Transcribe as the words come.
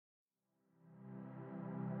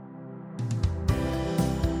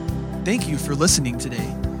Thank you for listening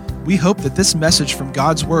today. We hope that this message from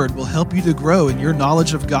God's Word will help you to grow in your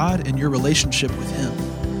knowledge of God and your relationship with Him.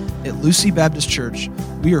 At Lucy Baptist Church,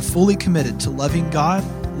 we are fully committed to loving God,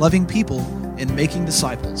 loving people, and making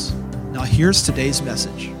disciples. Now here's today's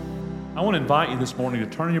message. I want to invite you this morning to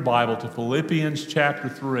turn your Bible to Philippians chapter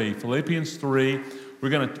 3. Philippians 3, we're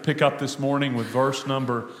going to pick up this morning with verse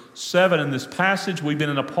number 7. In this passage, we've been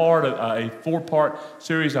in a part of a four-part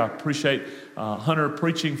series. I appreciate Hunter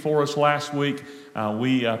preaching for us last week.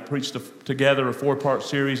 We preached together a four-part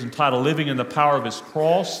series entitled Living in the Power of His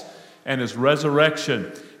Cross and His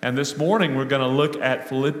Resurrection. And this morning, we're going to look at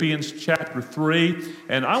Philippians chapter 3.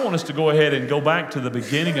 And I want us to go ahead and go back to the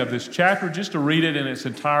beginning of this chapter just to read it in its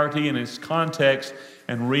entirety, in its context,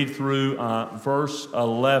 and read through verse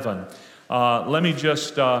 11. Let me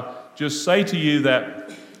just say to you that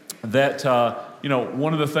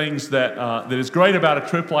one of the things that is great about a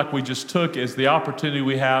trip like we just took is the opportunity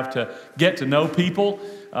we have to get to know people.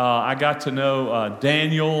 I got to know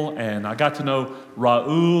Daniel, and I got to know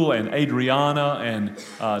Raul and Adriana and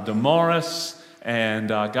Damaris, and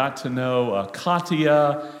got to know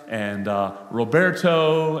Katia and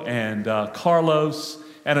Roberto and Carlos,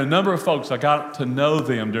 and a number of folks. I got to know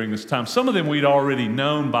them during this time. Some of them we'd already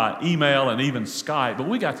known by email and even Skype, but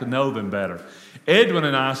we got to know them better. Edwin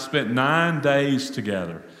and I spent 9 days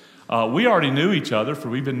together. We already knew each other, for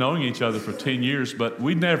we've been knowing each other for 10 years, but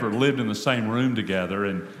we never lived in the same room together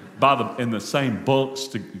and in the same books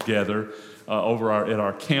together at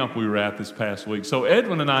our camp we were at this past week. So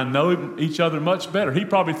Edwin and I know each other much better. He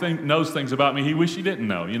probably knows things about me he wish he didn't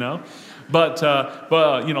know, But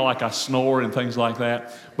like I snore and things like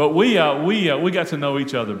that. But we got to know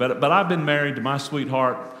each other. But I've been married to my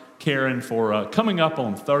sweetheart Karen for coming up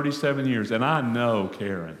on 37 years, and I know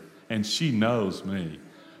Karen, and she knows me.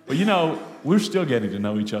 But we're still getting to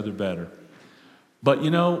know each other better. But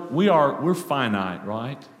we're finite,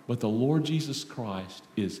 right? But the Lord Jesus Christ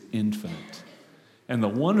is infinite. And the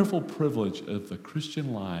wonderful privilege of the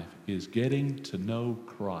Christian life is getting to know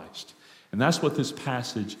Christ. And that's what this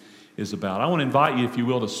passage is about. I want to invite you, if you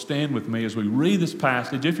will, to stand with me as we read this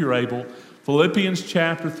passage, if you're able. Philippians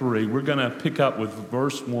chapter 3, we're going to pick up with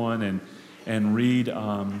verse 1 and read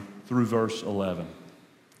through verse 11.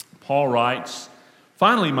 Paul writes,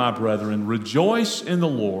 "Finally, my brethren, rejoice in the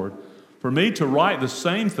Lord. For me to write the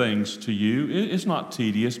same things to you is not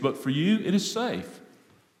tedious, but for you it is safe.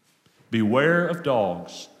 Beware of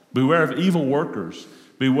dogs, beware of evil workers,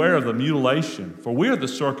 beware of the mutilation, for we are the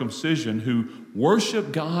circumcision who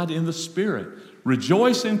worship God in the Spirit,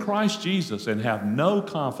 rejoice in Christ Jesus, and have no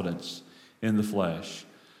confidence in the flesh.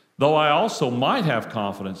 Though I also might have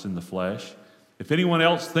confidence in the flesh, if anyone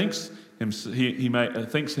else thinks he may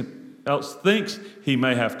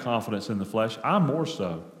have confidence in the flesh, I more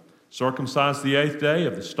so. Circumcised the 8th day,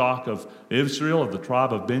 of the stock of Israel, of the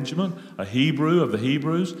tribe of Benjamin, a Hebrew of the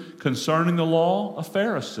Hebrews, concerning the law, a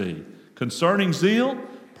Pharisee, concerning zeal,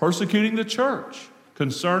 persecuting the church,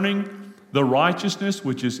 concerning the righteousness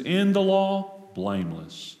which is in the law,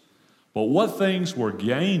 blameless. But what things were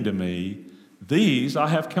gain to me, these I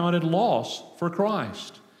have counted loss for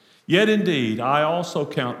Christ. Yet indeed I also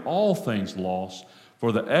count all things loss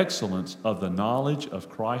for the excellence of the knowledge of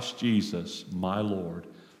Christ Jesus, my Lord,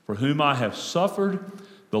 for whom I have suffered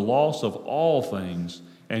the loss of all things,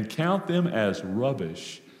 and count them as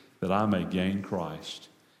rubbish, that I may gain Christ,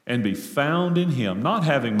 and be found in Him, not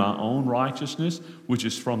having my own righteousness, which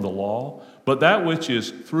is from the law, but that which is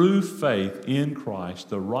through faith in Christ,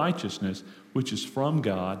 the righteousness which is from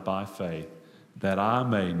God by faith, that I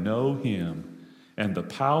may know Him, and the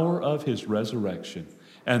power of His resurrection,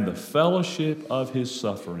 and the fellowship of His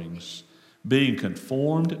sufferings, being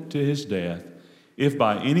conformed to His death, if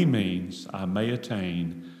by any means I may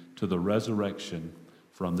attain to the resurrection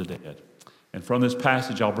from the dead." And from this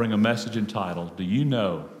passage, I'll bring a message entitled, "Do You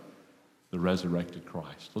Know the Resurrected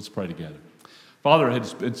Christ?" Let's pray together. Father,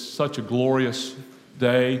 it's such a glorious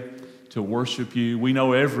day to worship You. We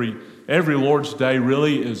know every Lord's Day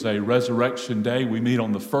really is a resurrection day. We meet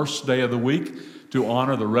on the first day of the week to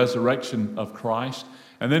honor the resurrection of Christ.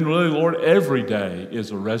 And then really, Lord, every day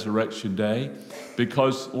is a resurrection day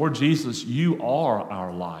because, Lord Jesus, You are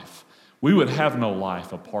our life. We would have no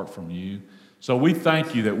life apart from You. So we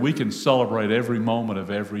thank You that we can celebrate every moment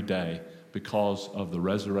of every day because of the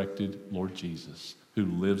resurrected Lord Jesus who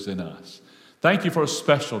lives in us. Thank You for a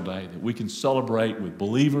special day that we can celebrate with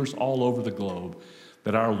believers all over the globe,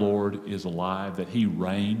 that our Lord is alive, that He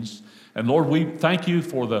reigns. And Lord, we thank You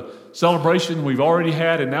for the celebration we've already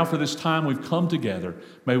had, and now for this time we've come together.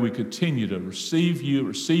 May we continue to receive You,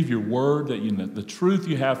 receive Your word, that the truth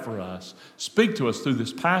You have for us. Speak to us through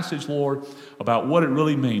this passage, Lord, about what it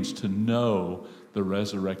really means to know the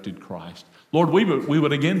resurrected Christ. Lord, we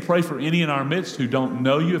would again pray for any in our midst who don't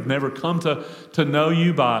know You, have never come to know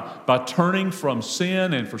You by turning from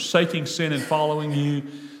sin and forsaking sin and following You,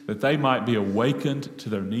 that they might be awakened to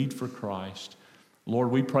their need for Christ.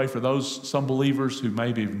 Lord, we pray for some believers who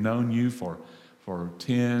maybe have known You for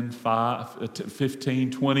 10,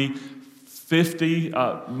 15, 20, 50,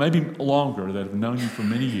 maybe longer, that have known You for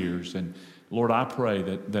many years. And Lord, I pray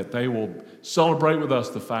that they will celebrate with us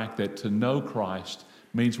the fact that to know Christ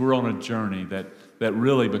means we're on a journey that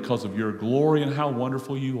really, because of Your glory and how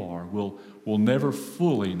wonderful You are, we'll never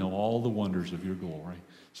fully know all the wonders of Your glory.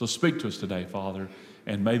 So speak to us today, Father,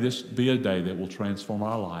 and may this be a day that will transform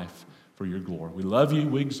our life for Your glory. We love You,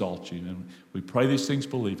 we exalt You, and we pray these things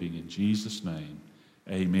believing in Jesus' name.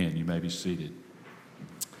 Amen. You may be seated.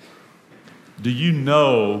 Do you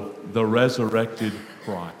know the resurrected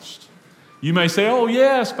Christ? You may say, oh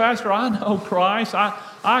yes, Pastor, I know Christ.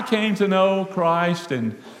 I came to know Christ,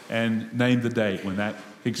 and name the date when that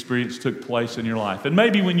experience took place in your life. And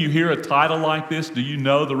maybe when you hear a title like this, do you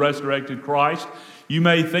know the resurrected Christ? You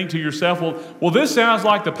may think to yourself, well, this sounds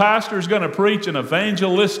like the pastor is going to preach an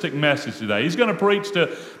evangelistic message today. He's going to preach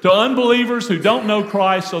to unbelievers who don't know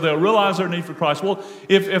Christ so they'll realize their need for Christ. Well,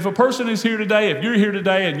 if a person is here today, if you're here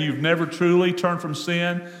today and you've never truly turned from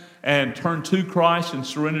sin and turned to Christ and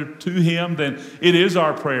surrendered to Him, then it is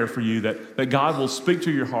our prayer for you that God will speak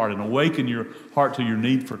to your heart and awaken your heart to your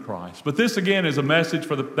need for Christ. But this, again, is a message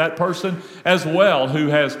for that person as well who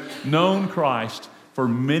has known Christ for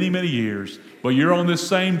many, many years. Well, you're on this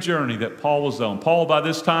same journey that Paul was on. Paul, by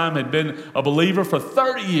this time, had been a believer for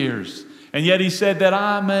 30 years, and yet he said that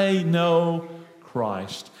I may know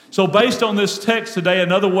Christ. So based on this text today,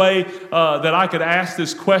 another way that I could ask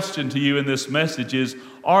this question to you in this message is,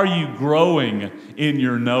 are you growing in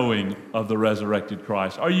your knowing of the resurrected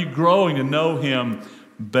Christ? Are you growing to know Him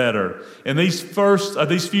better? In these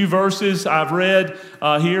few verses I've read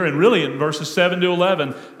here, and really in verses 7 to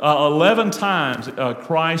 11, 11 times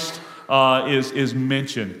Christ is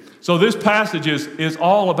mentioned. So this passage is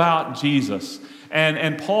all about Jesus.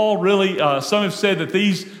 And Paul really, some have said that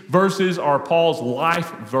these verses are Paul's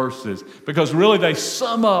life verses, because really they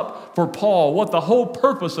sum up for Paul what the whole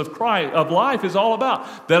purpose of life is all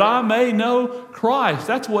about, that I may know Christ.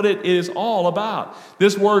 That's what it is all about.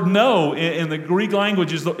 This word know in the Greek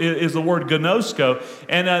language is the word gnosko,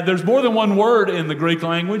 and there's more than one word in the Greek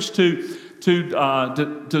language to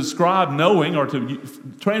describe knowing, or to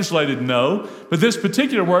translated know, but this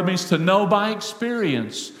particular word means to know by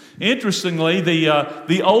experience. Interestingly,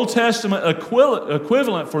 the Old Testament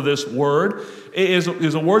equivalent for this word is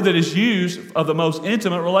a word that is used of the most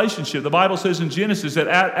intimate relationship. The Bible says in Genesis that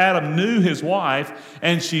Adam knew his wife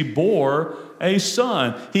and she bore a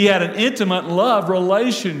son. He had an intimate love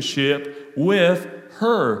relationship with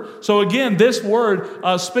her. So again, this word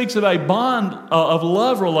speaks of a bond of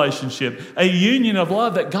love relationship, a union of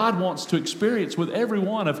love that God wants to experience with every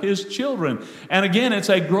one of His children. And again, it's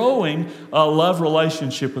a growing love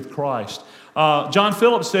relationship with Christ. John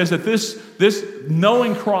Phillips says that this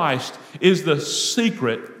knowing Christ is the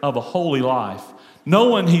secret of a holy life. No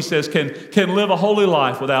one, he says, can live a holy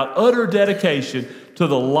life without utter dedication to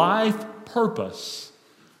the life purpose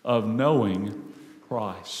of knowing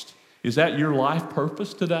Christ. Is that your life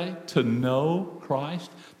purpose today? To know Christ?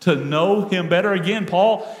 To know Him better? Again,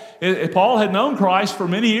 Paul had known Christ for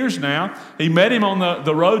many years now. He met Him on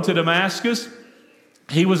the road to Damascus.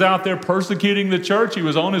 He was out there persecuting the church. He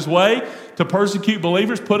was on his way to persecute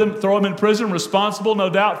believers, throw him in prison, responsible, no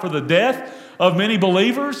doubt, for the death of many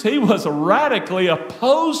believers. He was radically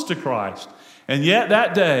opposed to Christ. And yet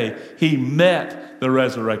that day, he met the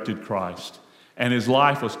resurrected Christ. And his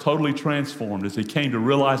life was totally transformed as he came to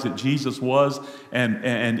realize that Jesus was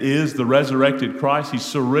and is the resurrected Christ. He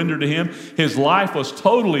surrendered to Him. His life was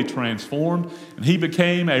totally transformed, and he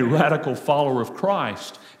became a radical follower of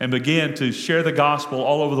Christ and began to share the gospel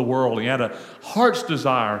all over the world. He had a heart's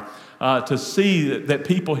desire to see that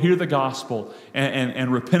people hear the gospel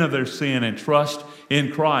and repent of their sin and trust in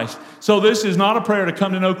Christ. So this is not a prayer to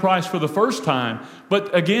come to know Christ for the first time,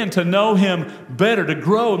 but again, to know him better, to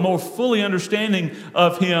grow in more fully understanding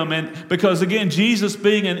of him. And because again, Jesus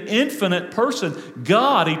being an infinite person,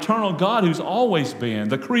 God, eternal God who's always been,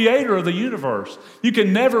 the creator of the universe, you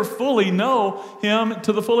can never fully know him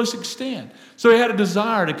to the fullest extent. So he had a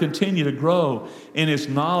desire to continue to grow in his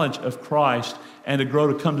knowledge of Christ and to grow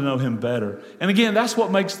to come to know him better. And again, that's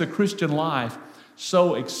what makes the Christian life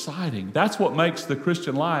so exciting. That's what makes the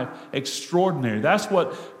Christian life extraordinary. That's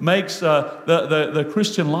what makes the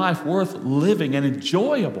Christian life worth living and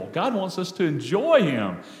enjoyable. God wants us to enjoy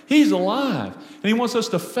him. He's alive, and he wants us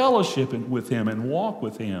to fellowship with him and walk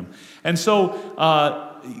with him. And so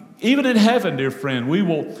even in heaven, dear friend,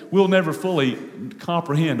 we'll never fully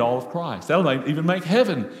comprehend all of Christ. That'll even make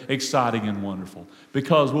heaven exciting and wonderful,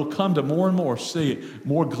 because we'll come to more and more see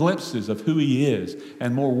more glimpses of who he is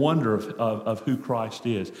and more wonder of who Christ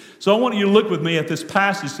is. So I want you to look with me at this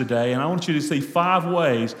passage today, and I want you to see 5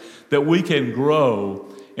 ways that we can grow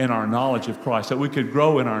in our knowledge of Christ, that we could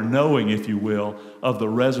grow in our knowing, if you will, of the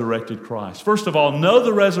resurrected Christ. First of all, know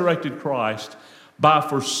the resurrected Christ by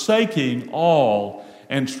forsaking all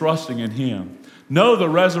and trusting in him. Know the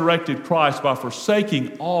resurrected Christ by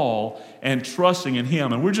forsaking all and trusting in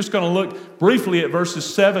him. And we're just going to look briefly at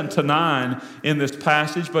verses 7 to 9 in this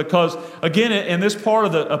passage, because again, in this part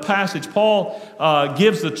of the passage, Paul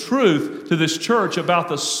gives the truth to this church about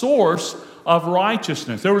the source of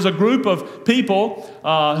righteousness. There was a group of people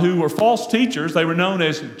who were false teachers. They were known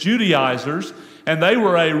as Judaizers. And they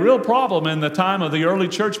were a real problem in the time of the early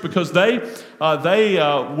church, because they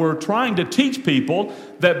were trying to teach people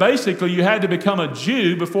that basically you had to become a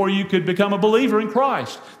Jew before you could become a believer in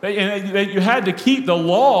Christ. You had to keep the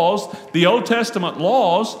laws, the Old Testament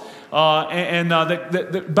laws,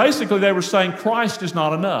 basically they were saying Christ is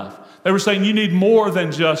not enough. They were saying you need more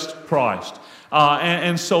than just Christ.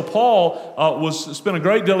 And so Paul spent a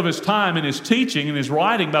great deal of his time in his teaching and his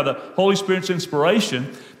writing by the Holy Spirit's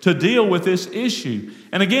inspiration to deal with this issue.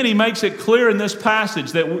 And again, he makes it clear in this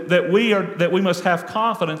passage that we must have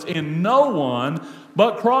confidence in no one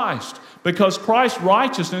but Christ, because Christ's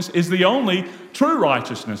righteousness is the only true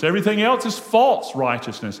righteousness. Everything else is false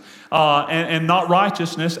righteousness and not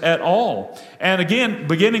righteousness at all. And again,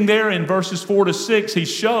 beginning there in verses 4 to 6, he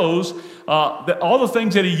shows that all the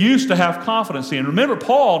things that he used to have confidence in. Remember,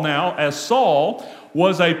 Paul now, as Saul,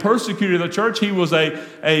 was a persecutor of the church. He was a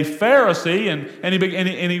Pharisee,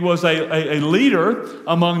 and he was a leader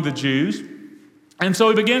among the Jews. And so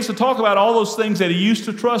he begins to talk about all those things that he used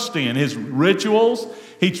to trust in. His rituals,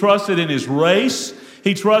 he trusted in his race,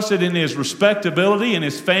 he trusted in his respectability, in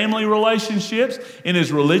his family relationships, in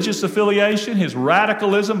his religious affiliation, his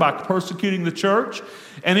radicalism by persecuting the church,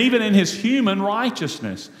 and even in his human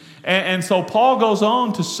righteousness. And so Paul goes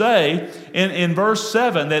on to say in verse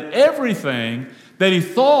 7 that everything that he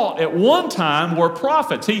thought at one time were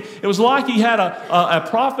prophets. It was like he had a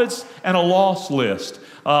prophets and a loss list.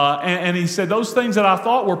 And he said, those things that I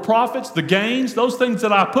thought were prophets, the gains, those things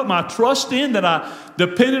that I put my trust in, that I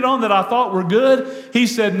depended on, that I thought were good, he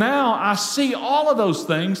said, now I see all of those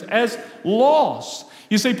things as loss.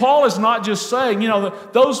 You see, Paul is not just saying,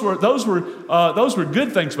 those were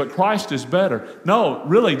good things, but Christ is better. No,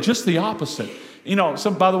 really, just the opposite.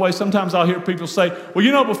 By the way, sometimes I'll hear people say,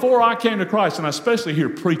 well, before I came to Christ, and I especially hear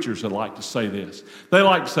preachers that like to say this. They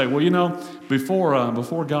like to say, well,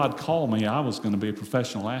 before God called me, I was going to be a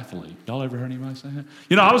professional athlete. Y'all ever heard anybody say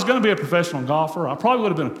that? I was going to be a professional golfer. I probably would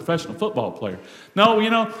have been a professional football player.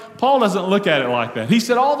 No, Paul doesn't look at it like that. He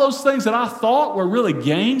said, all those things that I thought were really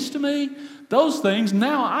gains to me, those things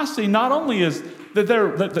now I see not only as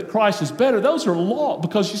that Christ is better, those are law,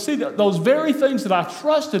 because you see, those very things that I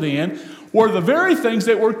trusted in were the very things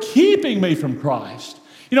that were keeping me from Christ.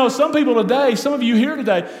 Some people today, some of you here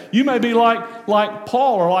today, you may be like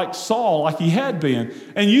Paul or like Saul, like he had been,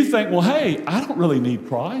 and you think, well, hey, I don't really need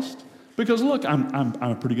Christ, because look, I'm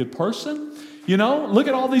a pretty good person. Look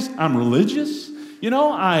at all these, I'm religious.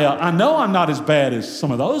 I know I'm not as bad as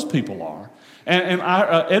some of those people are. And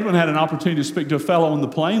Edwin had an opportunity to speak to a fellow on the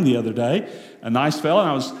plane the other day, a nice fellow,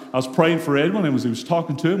 and I was praying for Edwin, and he was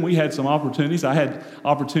talking to him. We had some opportunities. I had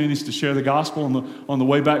opportunities to share the gospel on the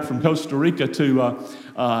way back from Costa Rica to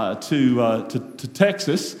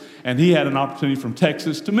Texas, and he had an opportunity from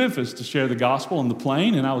Texas to Memphis to share the gospel on the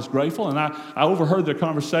plane, and I was grateful. And I overheard their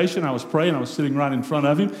conversation. I was praying. I was sitting right in front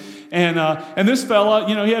of him, and this fella,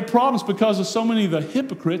 he had problems because of so many of the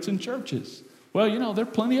hypocrites in churches. Well, there are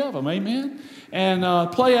plenty of them, amen?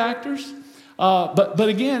 And play actors. But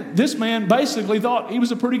again, this man basically thought he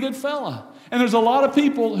was a pretty good fella. And there's a lot of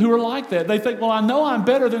people who are like that. They think, well, I know I'm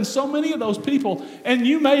better than so many of those people, and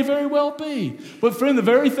you may very well be. But friend, the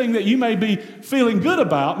very thing that you may be feeling good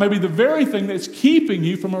about may be the very thing that's keeping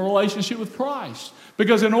you from a relationship with Christ.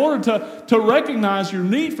 Because in order to recognize your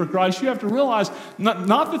need for Christ, you have to realize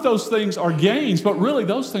not that those things are gains, but really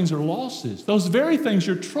those things are losses. Those very things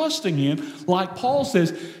you're trusting in, like Paul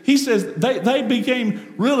says, he says they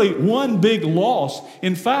became really one big loss.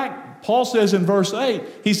 In fact, Paul says in verse 8,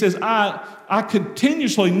 he says, I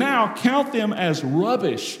continuously now count them as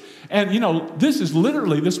rubbish. And, this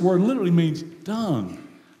word literally means dung.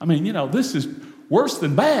 I mean, this is worse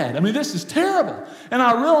than bad. I mean, this is terrible. And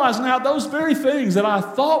I realize now those very things that I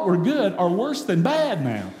thought were good are worse than bad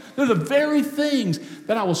now. They're the very things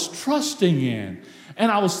that I was trusting in.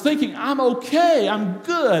 And I was thinking, I'm okay, I'm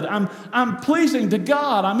good, I'm pleasing to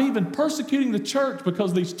God. I'm even persecuting the church because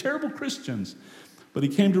of these terrible Christians. But he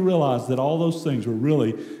came to realize that all those things were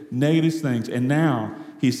really negative things. And now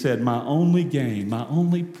he said, my only gain, my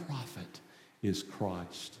only profit is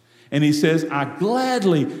Christ. And he says, I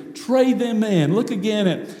gladly trade them in. Look again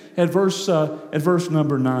at verse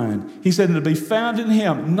number 9. He said, and to be found in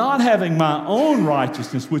him, not having my own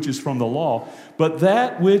righteousness, which is from the law, but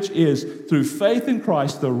that which is through faith in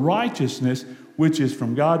Christ, the righteousness which is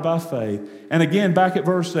from God by faith. And again, back at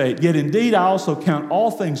verse 8, yet indeed I also count all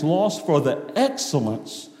things lost for the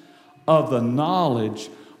excellence of the knowledge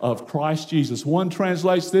of Christ Jesus. One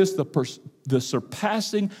translates this, the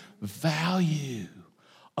surpassing value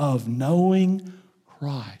of knowing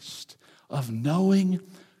Christ, of knowing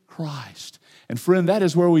Christ. And friend, that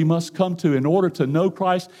is where we must come to in order to know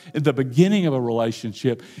Christ at the beginning of a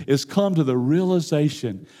relationship, is come to the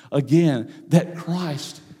realization, again, that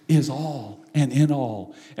Christ is all and in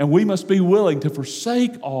all. And we must be willing to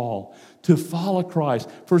forsake all to follow Christ.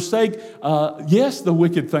 Forsake, yes, the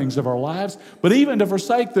wicked things of our lives, but even to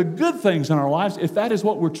forsake the good things in our lives, if that is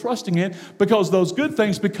what we're trusting in, because those good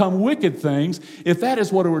things become wicked things, if that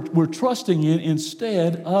is what we're trusting in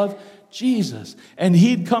instead of Jesus. And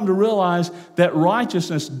he'd come to realize that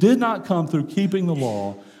righteousness did not come through keeping the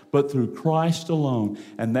law, but through Christ alone.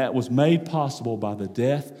 And that was made possible by the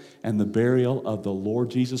death and the burial of the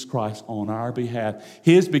Lord Jesus Christ on our behalf.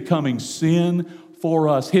 His becoming sin for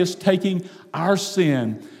us, his taking our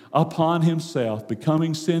sin upon himself,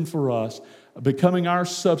 becoming sin for us, becoming our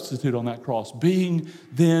substitute on that cross, being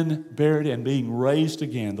then buried and being raised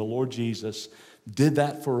again. The Lord Jesus did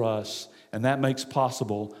that for us, and that makes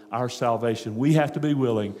possible our salvation. We have to be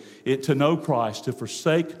willing to know Christ, to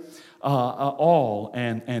forsake all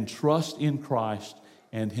and trust in Christ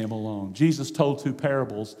and him alone. Jesus told two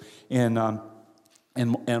parables in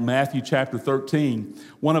Matthew chapter 13.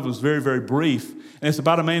 One of them is very, very brief. And it's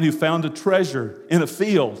about a man who found a treasure in a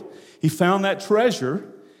field. He found that treasure,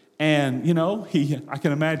 and, I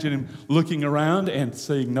can imagine him looking around and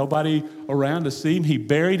seeing nobody around to see him. He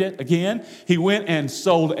buried it again. He went and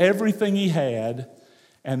sold everything he had,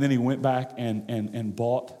 and then he went back and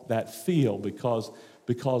bought that field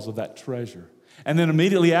because of that treasure. And then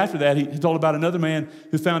immediately after that, he told about another man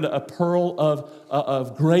who found a pearl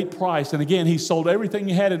of great price. And again, he sold everything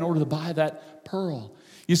he had in order to buy that pearl.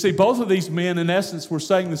 You see, both of these men, in essence, were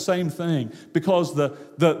saying the same thing, because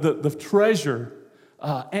the treasure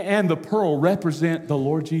and the pearl represent the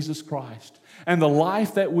Lord Jesus Christ and the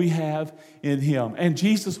life that we have in him. And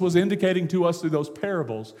Jesus was indicating to us through those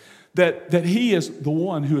parables that he is the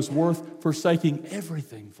one who is worth forsaking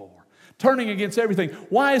everything for. Turning against everything.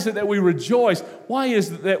 Why is it that we rejoice? Why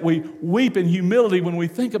is it that we weep in humility when we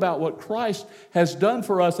think about what Christ has done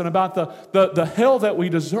for us and about the hell that we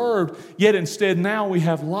deserved, yet instead now we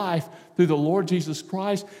have life through the Lord Jesus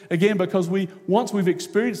Christ? Again, because once we've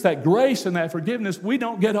experienced that grace and that forgiveness, we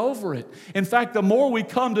don't get over it. In fact, the more we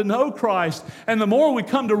come to know Christ and the more we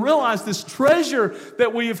come to realize this treasure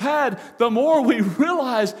that we've had, the more we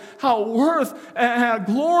realize how worth and how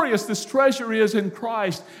glorious this treasure is in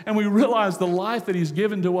Christ. And we realize the life that he's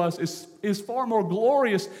given to us is far more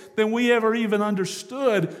glorious than we ever even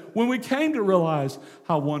understood when we came to realize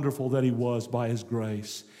how wonderful that he was by his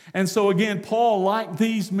grace. And so again, Paul, like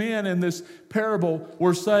these men in this parable,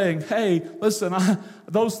 were saying, hey, listen,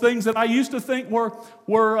 those things that I used to think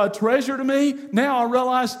were a treasure to me, now I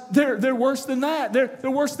realize they're worse than that.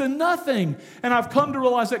 They're worse than nothing. And I've come to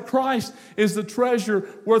realize that Christ is the treasure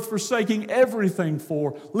worth forsaking everything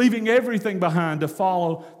for, leaving everything behind to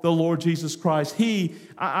follow the Lord Jesus Christ.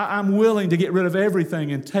 I'm willing to get rid of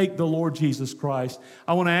everything and take the Lord Jesus Christ.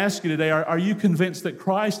 I want to ask you today, are you convinced that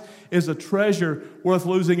Christ is a treasure worth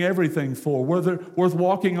losing everything for, worth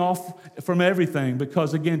walking off from everything?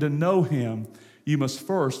 Because again, to know him, you must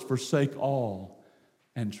first forsake all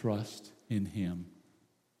and trust in him.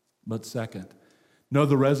 But second, know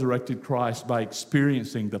the resurrected Christ by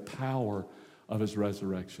experiencing the power of his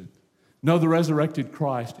resurrection. Know the resurrected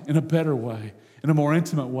Christ in a better way, in a more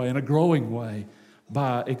intimate way, in a growing way,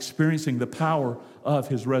 by experiencing the power of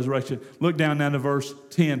his resurrection. Look down now to verse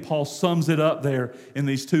 10. Paul sums it up there in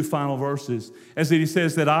these two final verses as he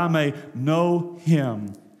says that I may know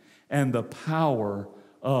him and the power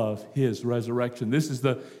of his resurrection. This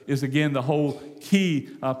is again the whole key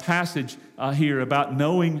passage here about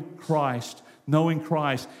knowing Christ. Knowing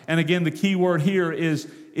Christ. And again, the key word here is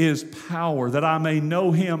power, that I may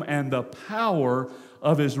know him and the power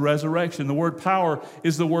of his resurrection. The word power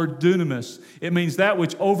is the word dunamis. It means that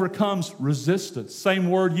which overcomes resistance. Same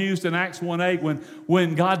word used in Acts 1:8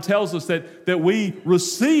 when God tells us that we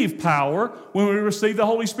receive power when we receive the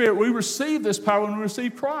Holy Spirit. We receive this power when we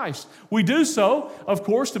receive Christ. We do so, of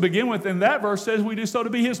course, to begin with, and that verse says we do so to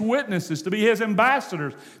be his witnesses, to be his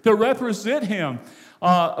ambassadors, to represent him.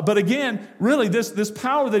 But again, really, this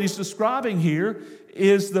power that he's describing here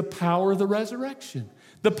is the power of the resurrection.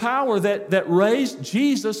 The power that raised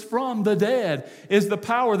Jesus from the dead is the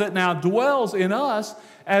power that now dwells in us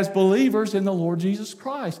as believers in the Lord Jesus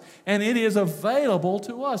Christ. And it is available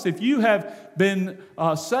to us. If you have been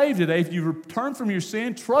saved today, if you've returned from your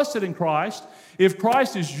sin, trusted in Christ, if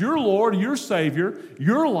Christ is your Lord, your Savior,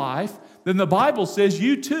 your life, then the Bible says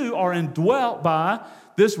you too are indwelt by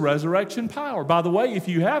this resurrection power. By the way, if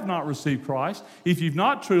you have not received Christ, if you've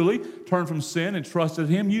not truly turned from sin and trusted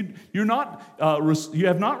him, you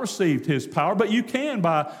have not received his power, but you can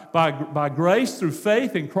by grace through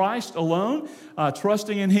faith in Christ alone,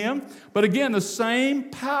 trusting in him. But again, the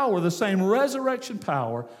same power, the same resurrection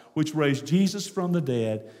power which raised Jesus from the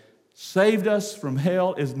dead, saved us from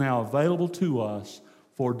hell, is now available to us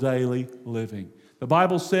for daily living. The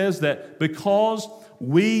Bible says that because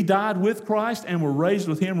we died with Christ and were raised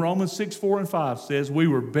with him, Romans 6:4-5 says, we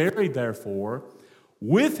were buried therefore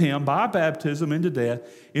with him by baptism into death,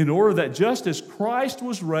 in order that just as Christ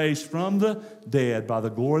was raised from the dead by the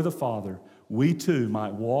glory of the Father, we too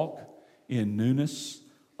might walk in newness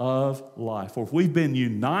of life. For if we've been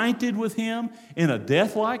united with him in a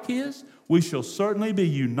death like his, we shall certainly be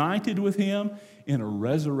united with him in a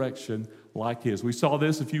resurrection like his. We saw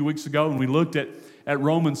this a few weeks ago when we looked at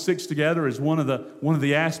Romans 6 together as one of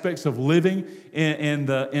the aspects of living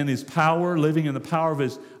in his power, living in the power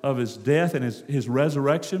of his death and his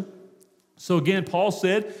resurrection. So again, Paul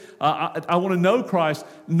said, I want to know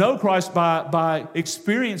Christ by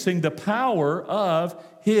experiencing the power of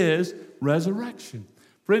his resurrection.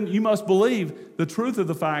 Friend, you must believe the truth of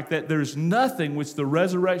the fact that there's nothing which the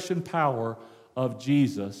resurrection power of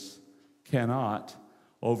Jesus cannot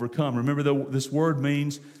overcome. Remember, this word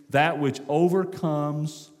means that which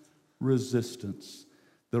overcomes resistance.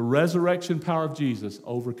 The resurrection power of Jesus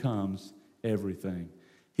overcomes everything.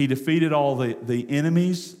 He defeated all the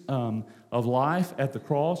enemies of life at the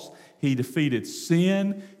cross. He defeated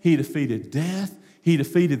sin. He defeated death. He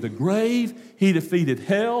defeated the grave. He defeated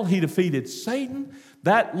hell. He defeated Satan.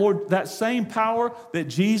 That same power that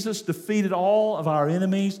Jesus defeated all of our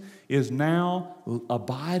enemies is now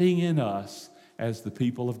abiding in us as the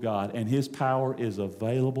people of God, and his power is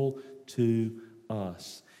available to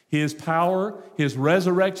us. His power, his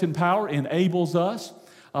resurrection power, enables us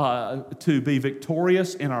to be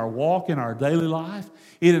victorious in our walk, in our daily life.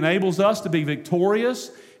 It enables us to be victorious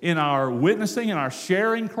in our witnessing and our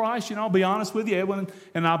sharing Christ. I'll be honest with you, Edwin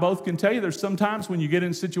and I both can tell you there's sometimes when you get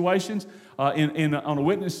in situations on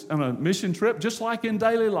a mission trip, just like in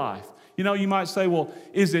daily life. You might say, well,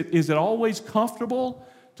 is it always comfortable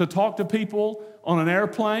to talk to people on an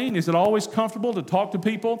airplane? Is it always comfortable to talk to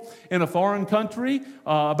people in a foreign country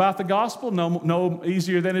about the gospel? No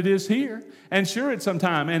easier than it is here. And sure, it's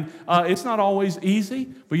sometime. And it's not always easy.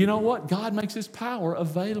 But you know what? God makes his power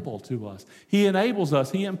available to us. He enables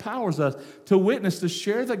us. He empowers us to witness, to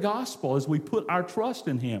share the gospel as we put our trust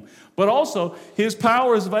in him. But also, his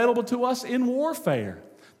power is available to us in warfare.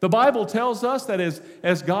 The Bible tells us that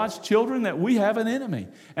as God's children that we have an enemy.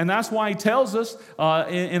 And that's why he tells us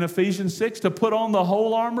in Ephesians 6 to put on the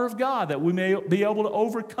whole armor of God, that we may be able to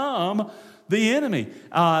overcome the enemy,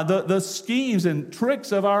 the schemes and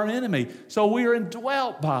tricks of our enemy. So we are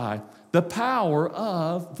indwelt by the power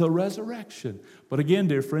of the resurrection. But again,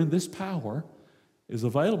 dear friend, this power is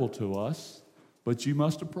available to us, but you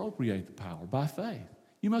must appropriate the power by faith.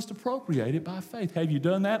 You must appropriate it by faith. Have you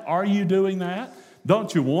done that? Are you doing that?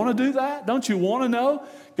 Don't you want to do that? Don't you want to know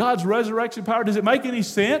God's resurrection power? Does it make any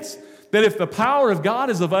sense that if the power of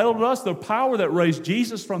God is available to us, the power that raised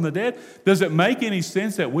Jesus from the dead, does it make any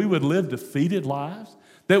sense that we would live defeated lives?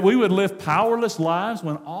 that we would live powerless lives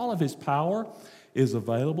when all of his power is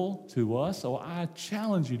available to us. So I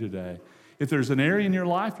challenge you today. If there's an area in your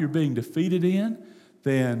life you're being defeated in,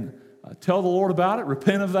 then tell the Lord about it,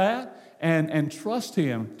 repent of that, and trust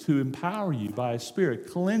him to empower you by his Spirit,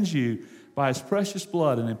 cleanse you by his precious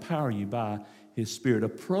blood, and empower you by his Spirit.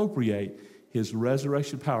 Appropriate his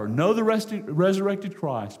resurrection power. Know the resurrected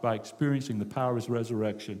Christ by experiencing the power of his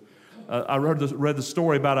resurrection. I read the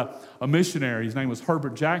story about a missionary. His name was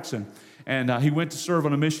Herbert Jackson, and he went to serve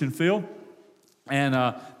on a mission field, and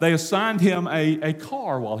they assigned him a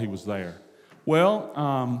car while he was there.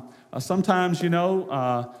 Well, sometimes,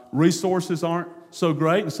 resources aren't so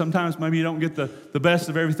great, and sometimes maybe you don't get the best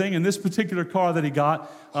of everything. And this particular car that he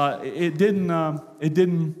got, it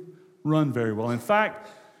didn't run very well. In fact,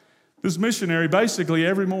 this missionary, basically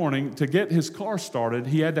every morning, to get his car started,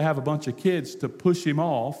 he had to have a bunch of kids to push him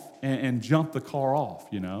off and jump the car off,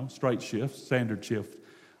 straight shift, standard shift,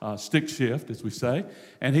 stick shift, as we say.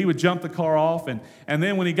 And he would jump the car off, and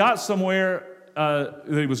then when he got somewhere that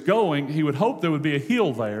he was going, he would hope there would be a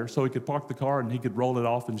hill there so he could park the car and he could roll it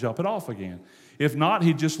off and jump it off again. If not,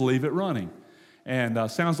 he'd just leave it running. And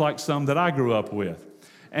sounds like some that I grew up with.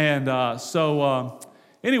 And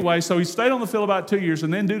Anyway, so he stayed on the field about 2 years,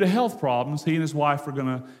 and then due to health problems, he and his wife were going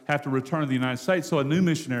to have to return to the United States, so a new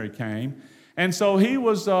missionary came. And so he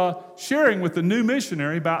was sharing with the new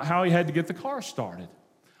missionary about how he had to get the car started.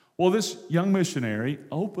 Well, this young missionary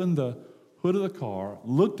opened the hood of the car,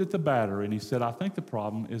 looked at the battery, and he said, I think the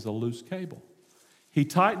problem is a loose cable. He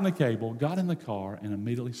tightened the cable, got in the car, and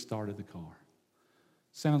immediately started the car.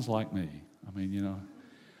 Sounds like me. I mean,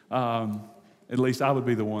 at least I would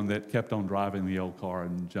be the one that kept on driving the old car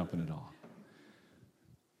and jumping it off.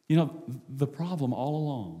 The problem all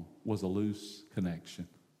along was a loose connection.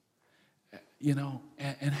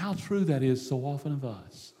 And how true that is so often of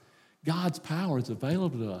us. God's power is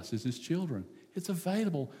available to us as his children. It's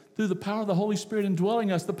available through the power of the Holy Spirit indwelling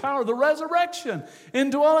us, the power of the resurrection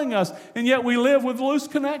indwelling us, and yet we live with loose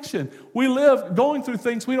connection. We live going through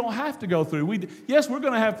things we don't have to go through. Yes, we're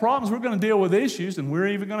going to have problems. We're going to deal with issues, and we're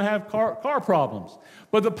even going to have car problems.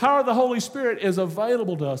 But the power of the Holy Spirit is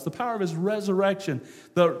available to us, the power of his resurrection.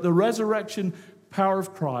 The resurrection power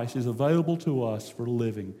of Christ is available to us for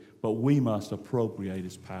living, but we must appropriate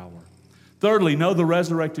his power. Thirdly, know the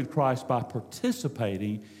resurrected Christ by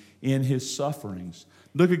participating in his sufferings.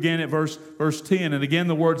 Look again at verse 10. And again,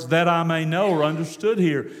 the words that I may know are understood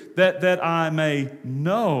here. That I may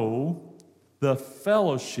know the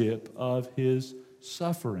fellowship of his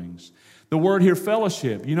sufferings. The word here,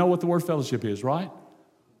 fellowship. You know what the word fellowship is, right?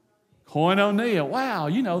 Koinonia. Wow,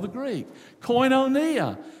 you know the Greek.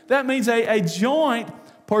 Koinonia. That means a joint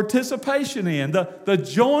participation in. The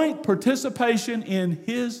joint participation in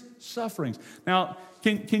his sufferings. Now,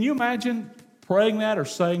 can you imagine praying that or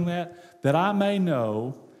saying that I may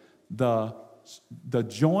know the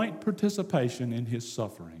joint participation in his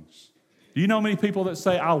sufferings? Do you know many people that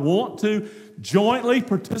say, I want to jointly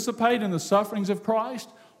participate in the sufferings of Christ?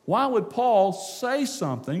 Why would Paul say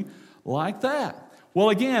something like that?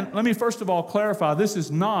 Well, again, let me first of all clarify, this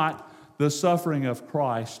is not the suffering of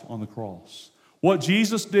Christ on the cross. What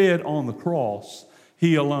Jesus did on the cross,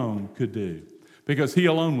 he alone could do. Because he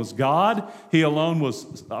alone was God, he alone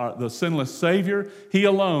was the sinless Savior, he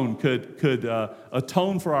alone could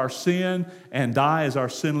atone for our sin and die as our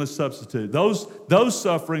sinless substitute. Those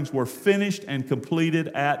sufferings were finished and completed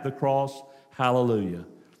at the cross. Hallelujah.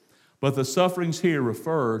 But the sufferings here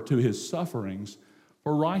refer to his sufferings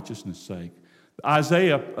for righteousness' sake.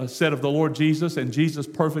 Isaiah said of the Lord Jesus, and Jesus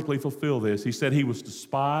perfectly fulfilled this, he said he was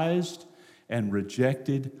despised and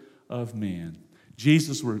rejected of men.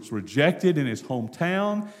 Jesus was rejected in his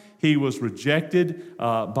hometown. He was rejected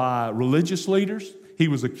by religious leaders. He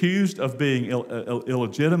was accused of being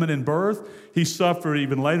illegitimate in birth. He suffered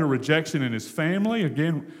even later rejection in his family.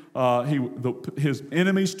 Again, his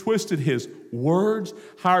enemies twisted his words,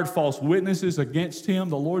 hired false witnesses against him.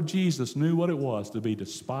 The Lord Jesus knew what it was to be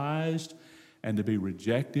despised and to be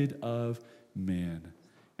rejected of men.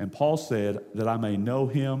 And Paul said that I may know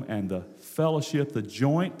him and the fellowship, the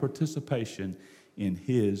joint participation in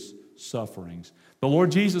his sufferings. The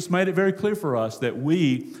Lord Jesus made it very clear for us that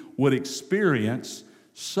we would experience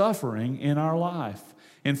suffering in our life.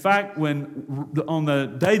 In fact, on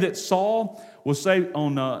the day that Saul was saved,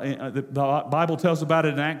 the Bible tells about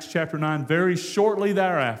it in Acts chapter 9, very shortly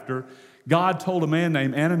thereafter, God told a man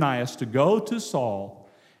named Ananias to go to Saul,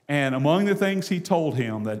 and among the things he told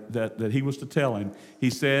him that he was to tell him, he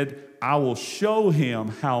said, I will show him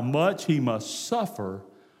how much he must suffer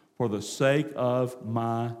for the sake of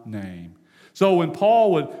my name. So when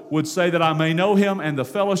Paul would say that I may know him and the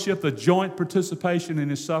fellowship, the joint participation in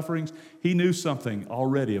his sufferings, he knew something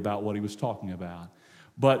already about what he was talking about.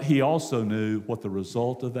 But he also knew what the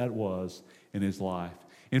result of that was in his life.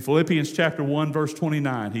 In Philippians chapter 1, verse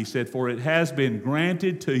 29, he said, "For it has been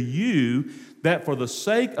granted to you that for the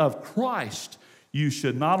sake of Christ you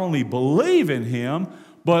should not only believe in him,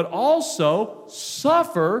 but also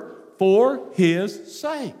suffer for his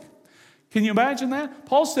sake." Can you imagine that?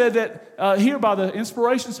 Paul said that here by the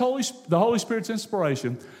Holy Spirit's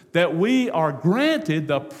inspiration, that we are granted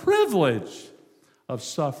the privilege of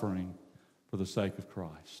suffering for the sake of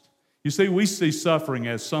Christ. You see, we see suffering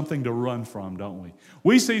as something to run from, don't we?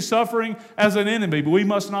 We see suffering as an enemy, but we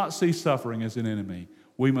must not see suffering as an enemy.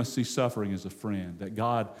 We must see suffering as a friend that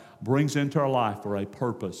God brings into our life for a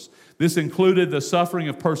purpose. This included the suffering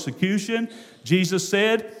of persecution. Jesus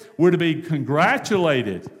said we're to be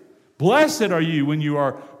congratulated. Blessed are you when you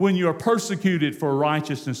are persecuted for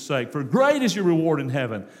righteousness' sake, for great is your reward in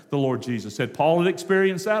heaven, the Lord Jesus said. Paul had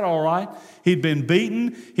experienced that, all right. He'd been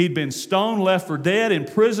beaten, he'd been stoned, left for dead, in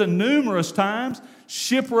prison numerous times,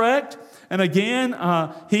 shipwrecked, and again,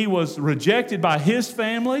 he was rejected by his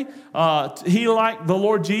family. He, like the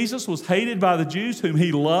Lord Jesus, was hated by the Jews whom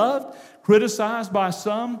he loved, criticized by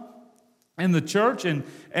some in the church,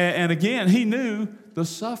 and again, he knew the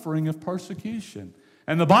suffering of persecution.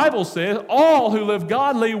 And the Bible says, all who live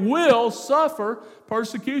godly will suffer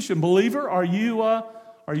persecution. Believer, are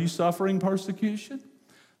you suffering persecution?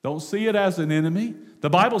 Don't see it as an enemy. The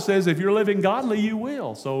Bible says if you're living godly, you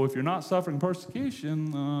will. So if you're not suffering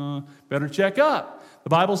persecution, better check up. The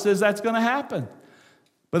Bible says that's going to happen.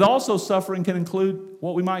 But also suffering can include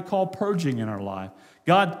what we might call purging in our life.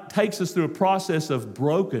 God takes us through a process of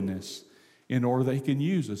brokenness in order that he can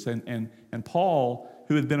use us. And Paul,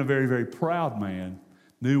 who had been a very, very proud man,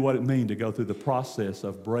 knew what it meant to go through the process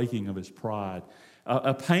of breaking of his pride.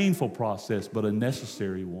 A painful process, but a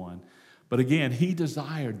necessary one. But again, he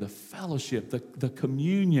desired the fellowship, the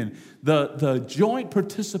communion, the joint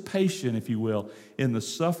participation, if you will, in the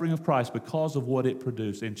suffering of Christ because of what it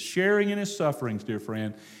produced. And sharing in his sufferings, dear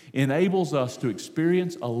friend, enables us to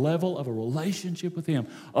experience a level of a relationship with him,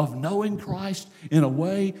 of knowing Christ in a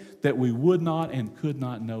way that we would not and could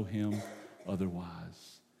not know him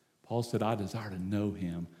otherwise. Paul said, I desire to know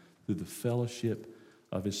him through the fellowship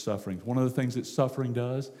of his sufferings. One of the things that suffering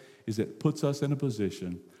does is it puts us in a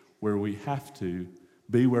position where we have to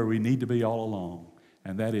be where we need to be all along,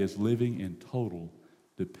 and that is living in total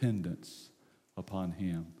dependence upon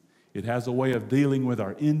him. It has a way of dealing with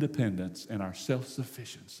our independence and our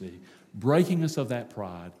self-sufficiency, breaking us of that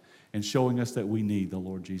pride and showing us that we need the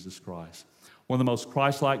Lord Jesus Christ. One of the most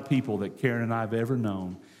Christ-like people that Karen and I have ever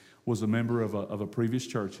known was a member of a previous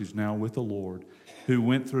church who's now with the Lord, who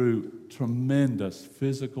went through tremendous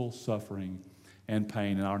physical suffering and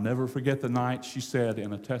pain. And I'll never forget the night she said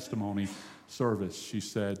in a testimony service, she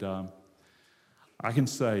said, I can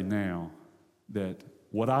say now that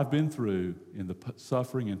what I've been through in the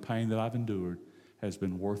suffering and pain that I've endured has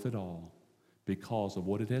been worth it all because of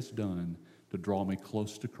what it has done to draw me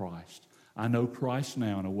close to Christ. I know Christ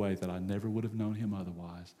now in a way that I never would have known him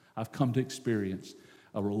otherwise. I've come to experience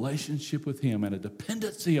a relationship with him and a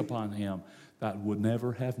dependency upon him that I would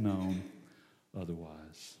never have known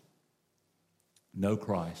otherwise. Know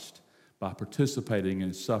Christ by participating in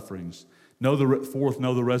his sufferings. Know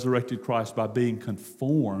the resurrected Christ by being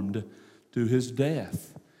conformed to his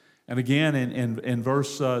death. And again, in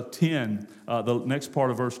verse 10, the next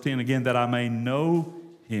part of verse 10, again, that I may know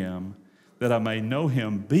him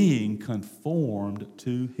being conformed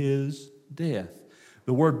to his death.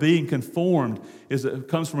 The word being conformed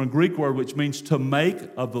comes from a Greek word which means to make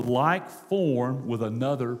of the like form with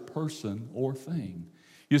another person or thing.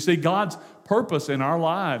 You see, God's purpose in our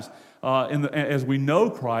lives, as we know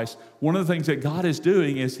Christ, one of the things that God is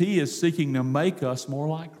doing is he is seeking to make us more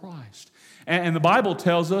like Christ. And the Bible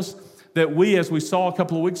tells us that we, as we saw a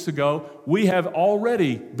couple of weeks ago, we have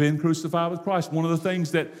already been crucified with Christ. One of the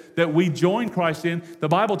things that we join Christ in, the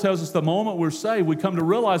Bible tells us the moment we're saved, we come to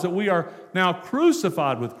realize that we are now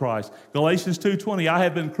crucified with Christ. Galatians 2:20, I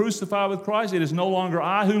have been crucified with Christ. It is no longer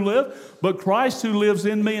I who live, but Christ who lives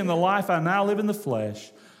in me. In the life I now live in the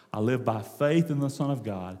flesh, I live by faith in the Son of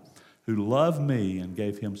God, who loved me and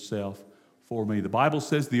gave himself for me. The Bible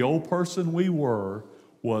says the old person we were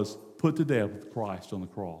was put to death with Christ on the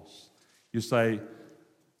cross. You say,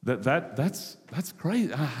 That's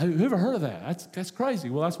crazy. Who ever heard of that? That's crazy.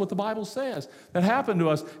 Well, that's what the Bible says. That happened to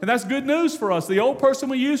us. And that's good news for us. The old person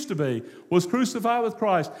we used to be was crucified with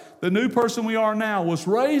Christ. The new person we are now was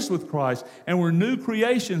raised with Christ. And we're new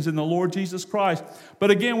creations in the Lord Jesus Christ. But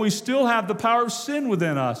again, we still have the power of sin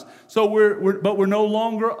within us. So we're no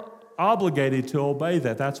longer obligated to obey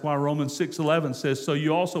that. That's why Romans 6:11 says, so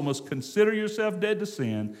you also must consider yourself dead to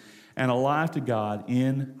sin and alive to God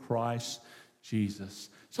in Christ Jesus.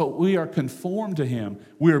 So we are conformed to Him.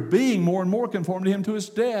 We are being more and more conformed to Him to His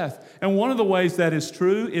death. And one of the ways that is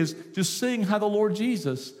true is just seeing how the Lord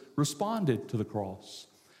Jesus responded to the cross.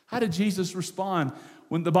 How did Jesus respond?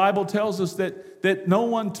 When the Bible tells us that no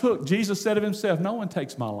one took, Jesus said of Himself, no one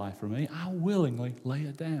takes my life from me. I willingly lay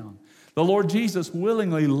it down. The Lord Jesus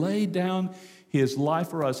willingly laid down His life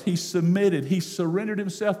for us. He submitted. He surrendered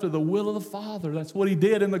Himself to the will of the Father. That's what He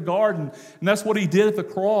did in the garden. And that's what He did at the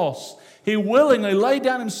cross. He willingly laid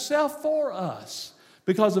down Himself for us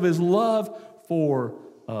because of His love for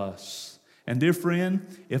us. And dear friend,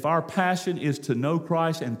 if our passion is to know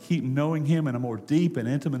Christ and keep knowing Him in a more deep and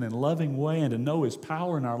intimate and loving way, and to know His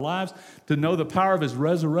power in our lives, to know the power of His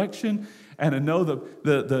resurrection, and to know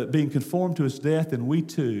the being conformed to His death, then we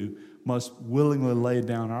too must willingly lay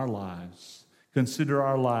down our lives. Consider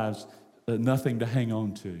our lives nothing to hang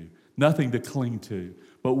on to, nothing to cling to,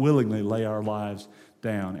 but willingly lay our lives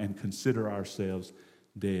down and consider ourselves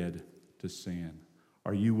dead to sin.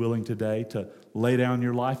 Are you willing today to lay down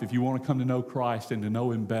your life? If you want to come to know Christ and to know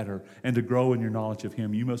Him better and to grow in your knowledge of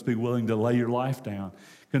Him, you must be willing to lay your life down.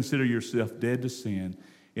 Consider yourself dead to sin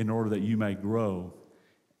in order that you may grow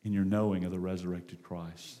in your knowing of the resurrected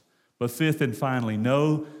Christ. But fifth and finally,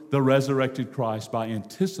 know the resurrected Christ by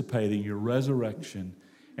anticipating your resurrection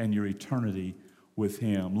and your eternity with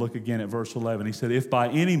Him. Look again at verse 11. He said, if by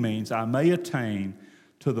any means I may attain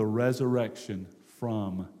to the resurrection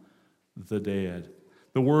from the dead.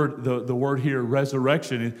 The word here,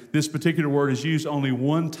 resurrection, this particular word is used only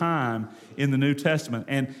one time in the New Testament,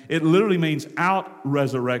 and it literally means out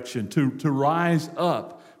resurrection, to rise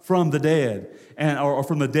up from the dead, or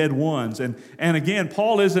from the dead ones. And again,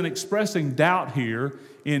 Paul isn't expressing doubt here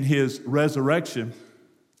in his resurrection,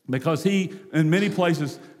 because he, in many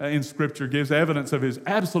places in Scripture, gives evidence of his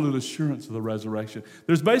absolute assurance of the resurrection.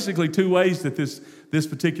 There's basically two ways that this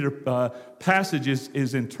particular passage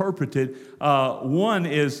is interpreted. One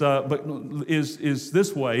is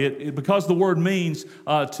this way, because the word means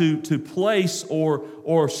to place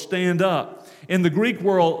or stand up. In the Greek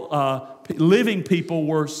world, living people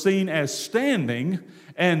were seen as standing,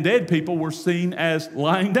 and dead people were seen as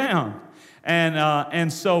lying down.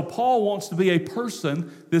 And so Paul wants to be a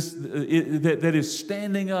person that is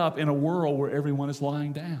standing up in a world where everyone is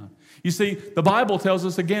lying down. You see, the Bible tells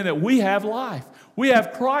us again that we have life. We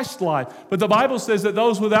have Christ's life. But the Bible says that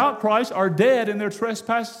those without Christ are dead in their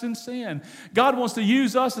trespasses and sin. God wants to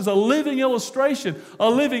use us as a living illustration, a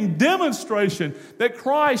living demonstration that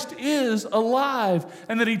Christ is alive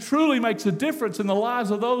and that He truly makes a difference in the lives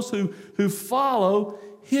of those who follow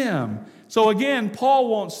Him. So again, Paul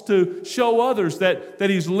wants to show others that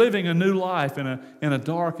he's living a new life in a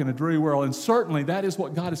dark and a dreary world. And certainly that is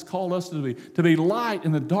what God has called us to be light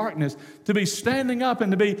in the darkness, to be standing up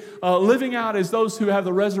and to be living out as those who have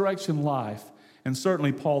the resurrection life. And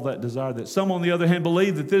certainly Paul that desired that. Some, on the other hand,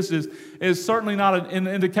 believe that this is certainly not an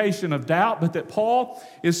indication of doubt, but that Paul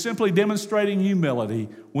is simply demonstrating humility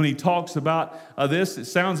when he talks about this. It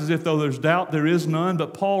sounds as if though there's doubt, there is none,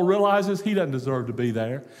 but Paul realizes he doesn't deserve to be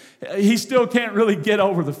there. He still can't really get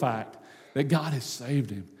over the fact that God has saved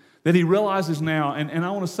him, that he realizes now, and I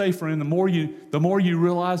want to say, friend, the more you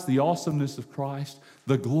realize the awesomeness of Christ,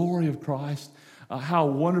 the glory of Christ, how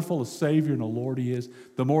wonderful a Savior and a Lord He is,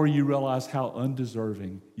 the more you realize how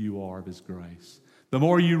undeserving you are of His grace. The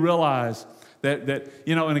more you realize that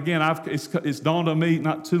and again, it's dawned on me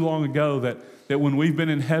not too long ago that when we've been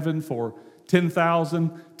in heaven for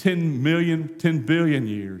 10,000, 10 million, 10 billion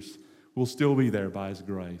years, we'll still be there by His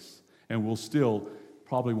grace. And we'll still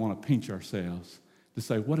probably want to pinch ourselves to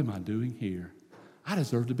say, what am I doing here? I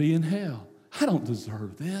deserve to be in hell. I don't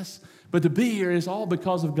deserve this. But to be here is all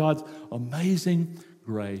because of God's amazing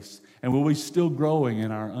grace. And we'll be still growing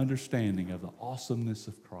in our understanding of the awesomeness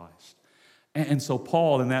of Christ. And so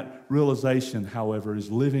Paul, in that realization, however,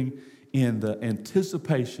 is living in the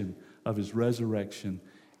anticipation of his resurrection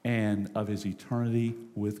and of his eternity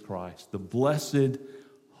with Christ. The blessed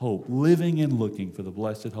hope, living and looking for the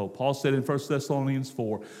blessed hope. Paul said in 1 Thessalonians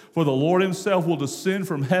 4, for the Lord Himself will descend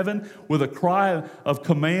from heaven with a cry of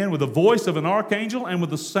command, with the voice of an archangel, and with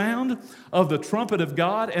the sound of the trumpet of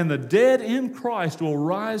God, and the dead in Christ will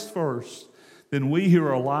rise first. then we who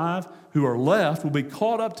are alive, who are left, will be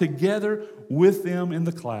caught up together with them in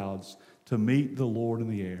the clouds to meet the Lord in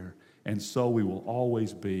the air. And so we will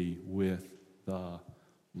always be with the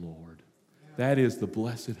Lord. That is the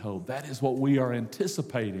blessed hope. That is what we are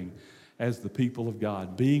anticipating as the people of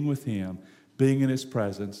God, being with Him, being in His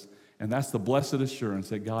presence. And that's the blessed assurance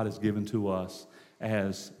that God has given to us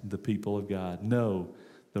as the people of God. Know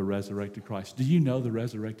the resurrected Christ. Do you know the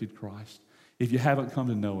resurrected Christ? If you haven't come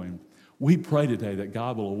to know Him, we pray today that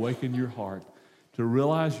God will awaken your heart to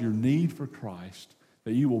realize your need for Christ,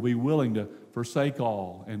 that you will be willing to forsake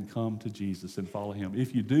all and come to Jesus and follow Him.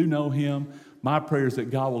 If you do know Him, my prayer is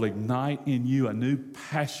that God will ignite in you a new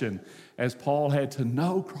passion, as Paul had, to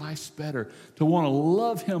know Christ better, to want to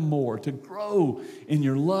love Him more, to grow in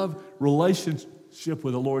your love relationship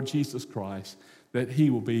with the Lord Jesus Christ, that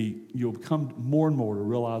you'll come more and more to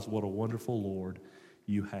realize what a wonderful Lord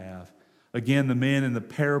you have. Again, the men in the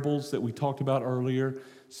parables that we talked about earlier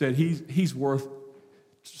said he's worth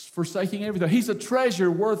forsaking everything. He's a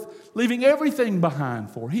treasure worth leaving everything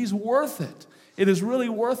behind for. He's worth it. It is really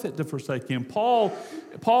worth it to forsake Him. Paul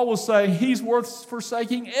was saying he's worth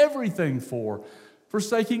forsaking everything for.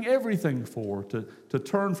 Forsaking everything for, to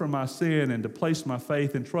turn from my sin and to place my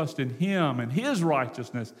faith and trust in Him and His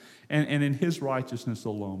righteousness and in His righteousness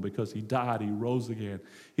alone, because He died, He rose again.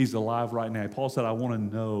 He's alive right now. Paul said, I want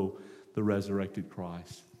to know the resurrected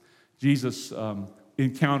Christ. Jesus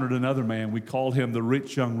encountered another man. We called him the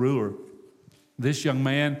rich young ruler. This young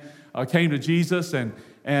man came to Jesus and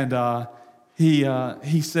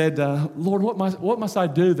he said, Lord, what must I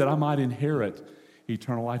do that I might inherit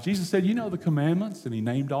eternal life? Jesus said, you know the commandments, and He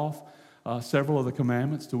named off several of the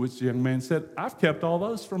commandments, to which the young man said, I've kept all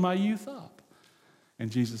those from my youth up.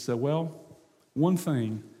 And Jesus said, well, one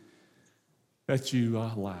thing that you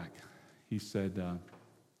lack. He said,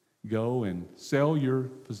 go and sell your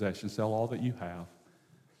possessions, sell all that you have,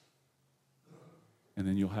 and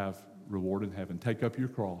then you'll have reward in heaven. Take up your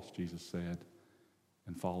cross, Jesus said,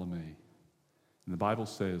 and follow me. And the Bible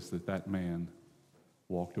says that man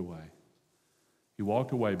walked away. He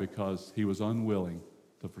walked away because he was unwilling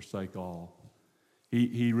to forsake all.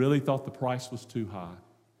 He really thought the price was too high.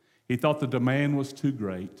 He thought the demand was too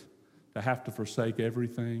great to have to forsake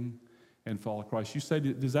everything and follow Christ. You say,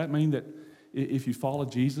 does that mean that if you follow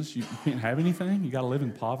Jesus, you can't have anything? You got to live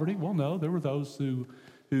in poverty? Well, no. There were those who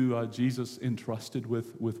Jesus entrusted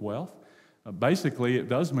with wealth. Basically, it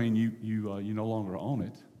does mean you no longer own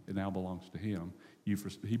it. It now belongs to Him.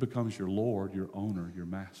 He becomes your Lord, your owner, your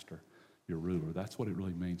master, your ruler. That's what it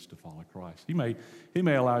really means to follow Christ. He may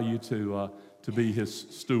allow you to be His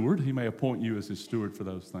steward. He may appoint you as His steward for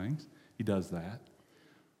those things. He does that.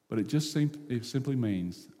 But it simply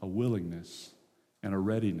means a willingness and a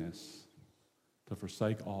readiness to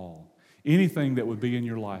forsake all. Anything that would be in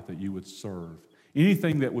your life that you would serve,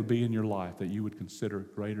 anything that would be in your life that you would consider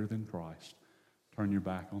greater than Christ, turn your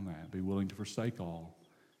back on that. Be willing to forsake all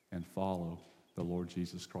and follow the Lord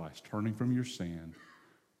Jesus Christ, turning from your sin,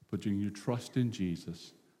 putting your trust in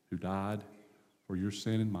Jesus, who died for your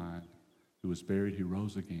sin and mine, who was buried, who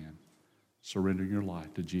rose again, surrendering your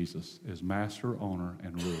life to Jesus as master, owner,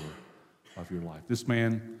 and ruler of your life. This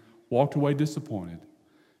man walked away disappointed,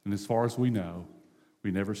 and as far as we know,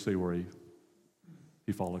 we never see where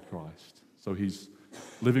he followed Christ. So he's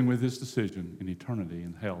living with his decision in eternity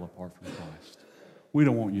in hell apart from Christ. We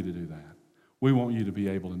don't want you to do that. We want you to be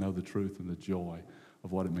able to know the truth and the joy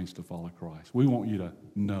of what it means to follow Christ. We want you to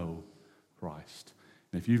know Christ.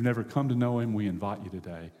 And if you've never come to know Him, we invite you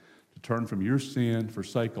today to turn from your sin,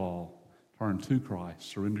 forsake all, turn to Christ,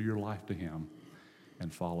 surrender your life to Him,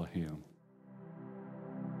 and follow Him.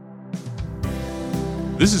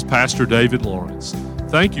 This is Pastor David Lawrence.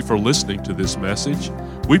 Thank you for listening to this message.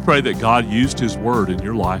 We pray that God used His Word in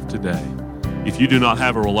your life today. If you do not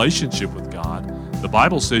have a relationship with God, the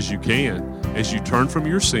Bible says you can as you turn from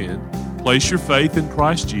your sin, place your faith in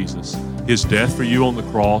Christ Jesus, His death for you on the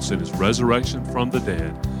cross and His resurrection from the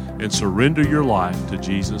dead, and surrender your life to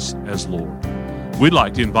Jesus as Lord. We'd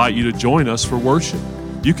like to invite you to join us for worship.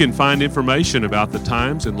 You can find information about the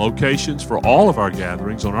times and locations for all of our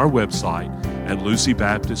gatherings on our website at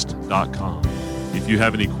lucybaptist.com. If you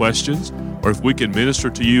have any questions or if we can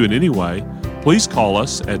minister to you in any way, please call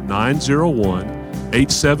us at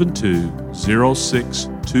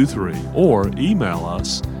 901-872-0623 or email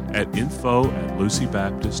us at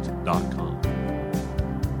info@lucybaptist.com.